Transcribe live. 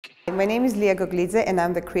My name is Liya Goglidze and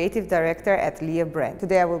I'm the Creative Director at LIYA brand.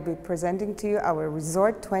 Today I will be presenting to you our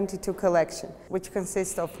Resort22 Collection, which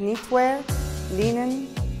consists of knitwear, linen,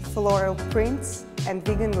 floral prints and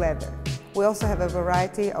vegan leather. We also have a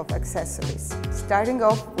variety of accessories. Starting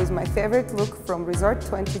off with my favorite look from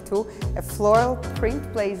Resort22, a floral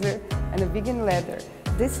print blazer and a vegan leather.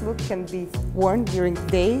 This look can be worn during the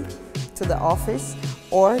day to the office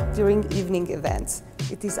or during evening events.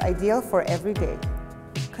 It is ideal for every day.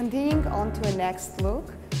 Continuing on to a next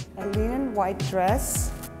look, a linen white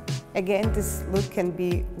dress. Again, this look can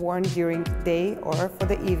be worn during the day or for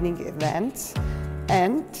the evening event.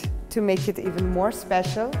 And to make it even more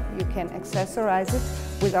special, you can accessorize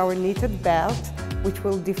it with our knitted belt, which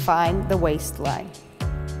will define the waistline.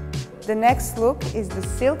 The next look is the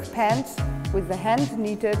silk pants with the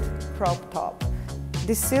hand-knitted crop top.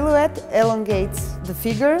 This silhouette elongates the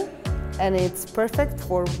figure and it's perfect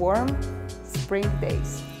for warm spring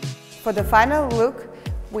days. For the final look,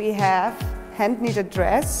 we have hand-knitted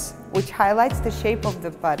dress, which highlights the shape of the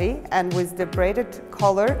body, and with the braided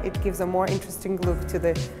collar, it gives a more interesting look to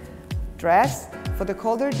the dress. For the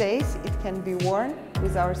colder days, it can be worn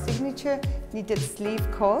with our signature knitted sleeve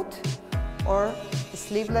coat or a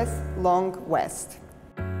sleeveless long vest.